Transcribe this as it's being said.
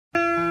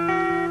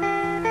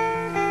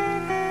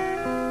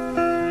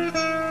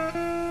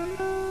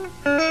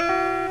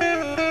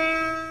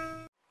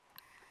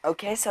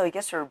Okay, so I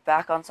guess we're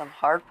back on some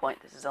hardpoint.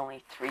 This is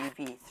only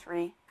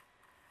 3v3.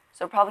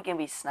 So we're probably going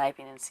to be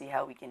sniping and see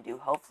how we can do.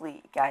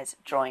 Hopefully you guys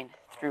join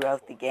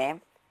throughout the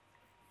game.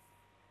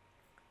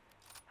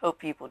 Hope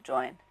people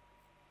join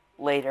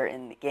later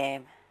in the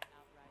game.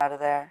 Out of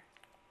there.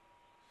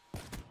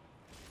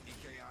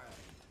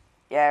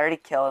 Yeah, I already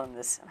killed him.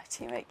 My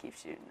teammate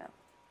keeps shooting him.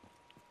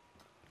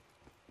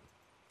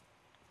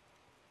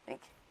 I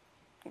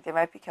think they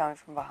might be coming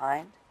from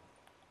behind.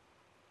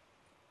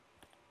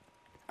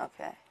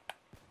 Okay.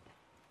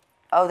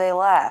 Oh, they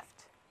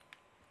left.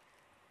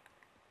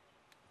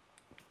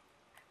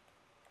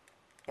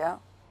 Yeah.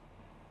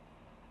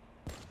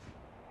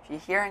 If you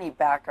hear any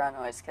background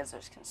noise, because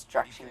there's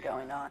construction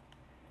going on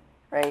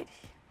right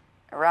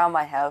around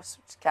my house,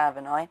 which is kind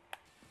of annoying.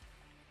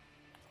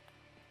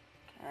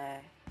 Okay.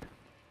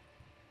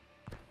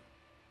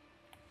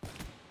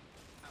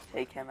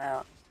 Take him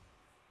out.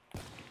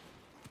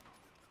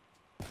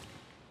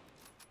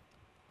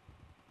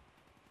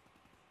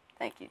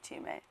 Thank you,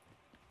 teammate.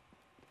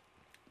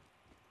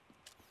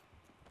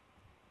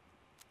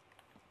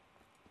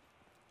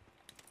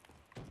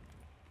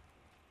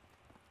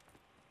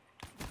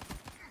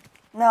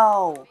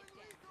 No!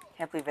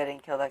 Can't believe I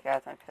didn't kill that guy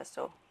with my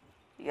pistol.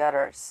 You got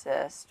our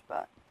assist,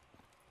 but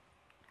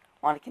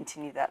I want to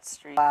continue that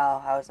streak.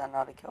 Wow, how is that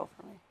not a kill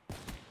for me?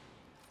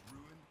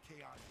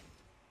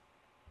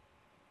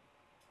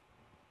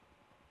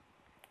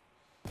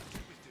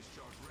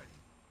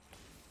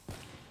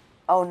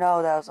 Oh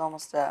no, that was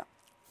almost it.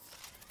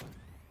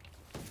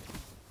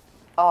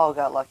 Oh,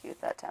 got lucky with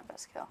that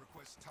Tempest kill.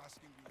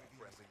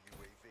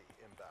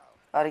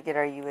 Gotta get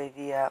our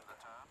UAV up.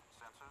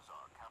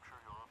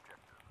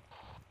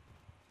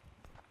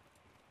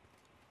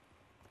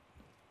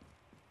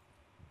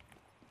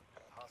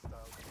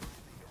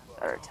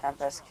 Our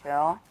Tempest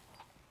kill.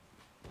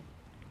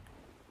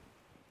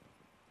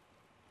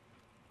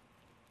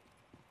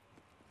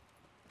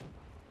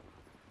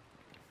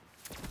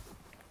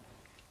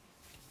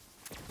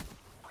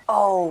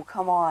 Oh,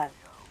 come on.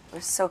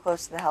 We're so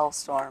close to the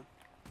Hellstorm.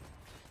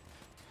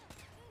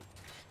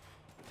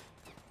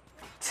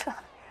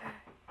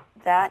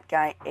 That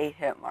guy 8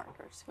 hit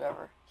markers,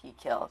 whoever he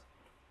killed.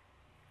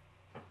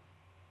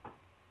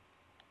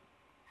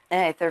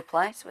 And hey, third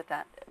place with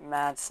that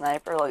mad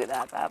sniper. Look at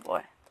that bad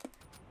boy.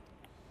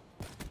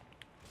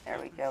 There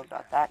we go,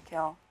 got that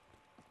kill.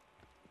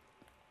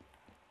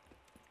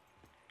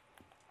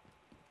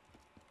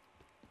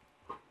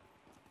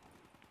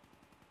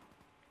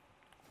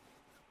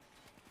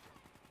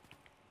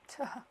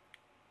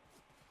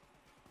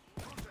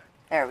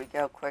 There we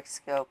go, quick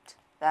scoped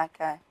that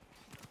guy.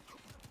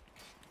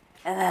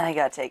 And then I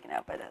got taken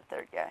out by that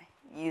third guy.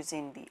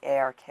 Using the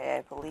ARK,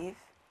 I believe.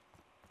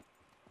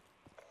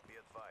 Be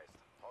advised,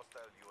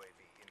 hostile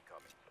UAV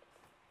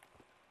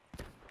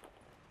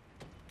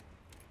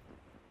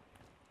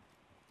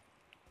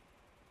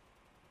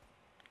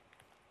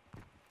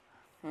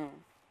incoming.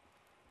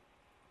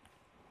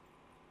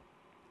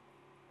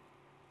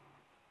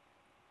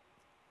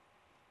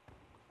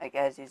 That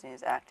guy's using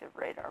his active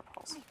radar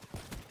pulse.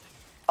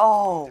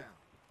 Oh!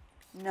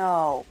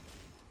 No!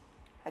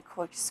 I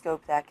quick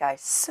scoped that guy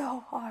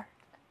so hard.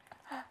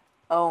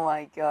 Oh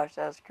my gosh,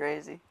 that was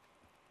crazy.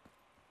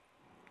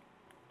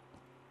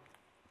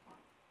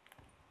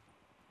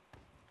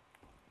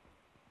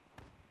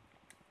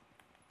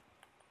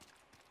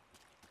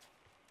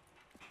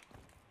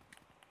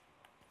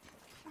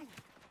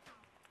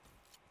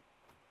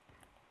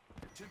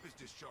 Tempest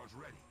discharge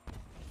ready.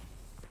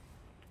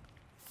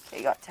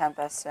 Okay, got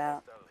Tempest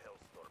out.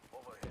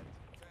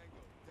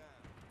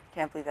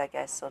 Can't believe that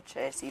guy still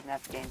chased even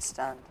after getting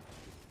stunned.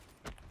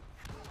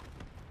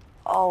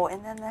 Oh,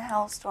 and then the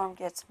Hellstorm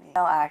gets me.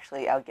 No,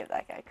 actually, I'll give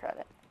that guy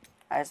credit.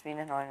 I was being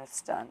annoying with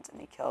stuns, and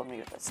he killed me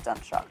with a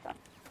stun shotgun.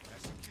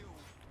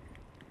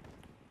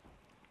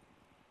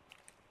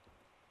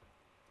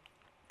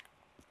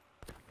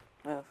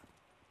 Move.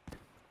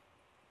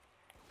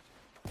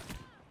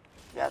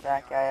 Got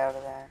that guy out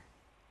of there.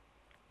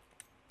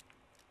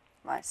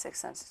 My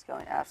sixth sense is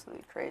going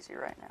absolutely crazy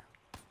right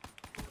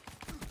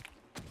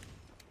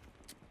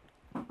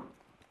now.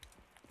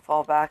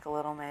 Fall back a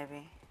little,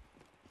 maybe.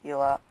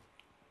 Heal up.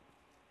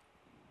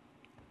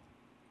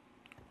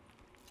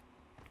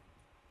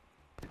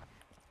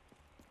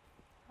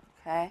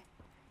 Okay.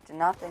 Did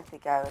not think the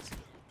guy was...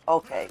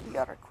 Okay, we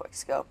got our quick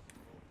scope.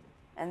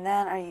 And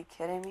then, are you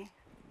kidding me?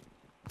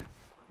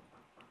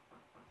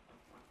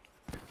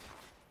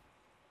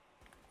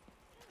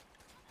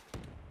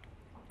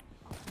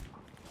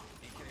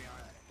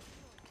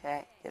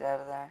 Okay, get out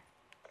of there.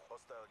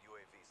 Hostile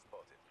UAV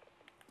spotted.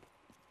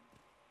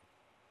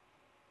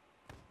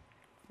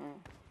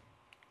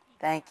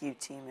 Thank you,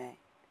 teammate.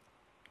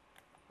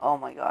 Oh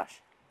my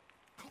gosh.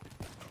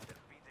 They're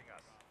beating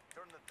us.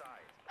 Turn the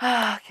tide.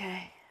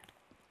 Okay.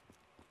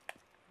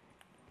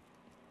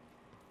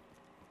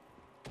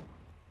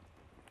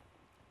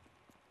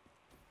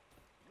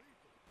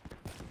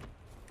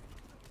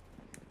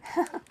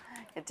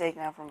 Get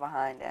taken out from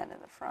behind and in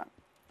the front.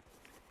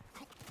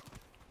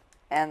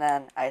 And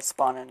then I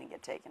spawn in and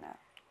get taken out.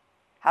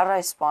 How did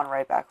I spawn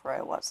right back where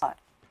I was?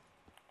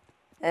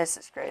 This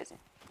is crazy.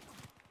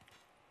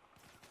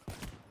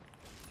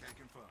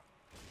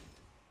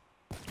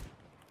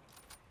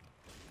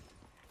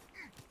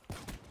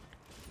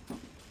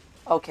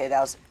 Okay, that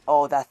was...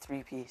 Oh, that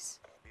 3-piece.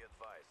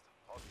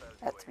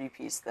 That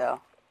 3-piece,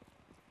 though.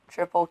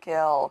 Triple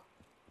kill.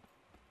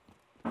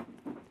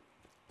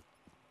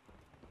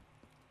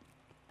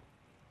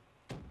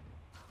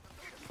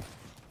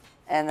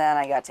 And then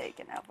I got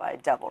taken out by a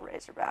double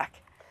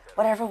Razorback.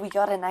 Whatever, we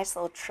got a nice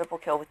little triple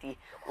kill with the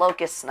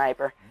Locus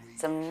sniper.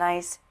 Some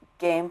nice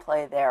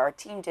gameplay there. Our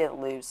team did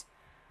lose.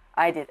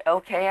 I did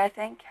okay, I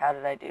think. How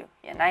did I do?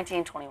 Yeah,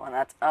 19-21.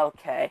 That's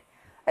okay.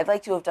 I'd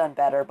like to have done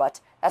better, but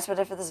that's about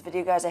it for this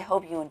video, guys. I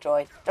hope you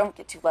enjoyed. Don't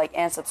forget to like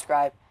and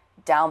subscribe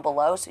down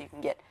below so you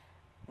can get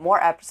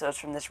more episodes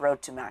from this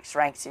Road to Max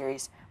Rank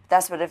series. But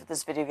that's about it for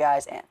this video,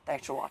 guys, and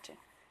thanks for watching.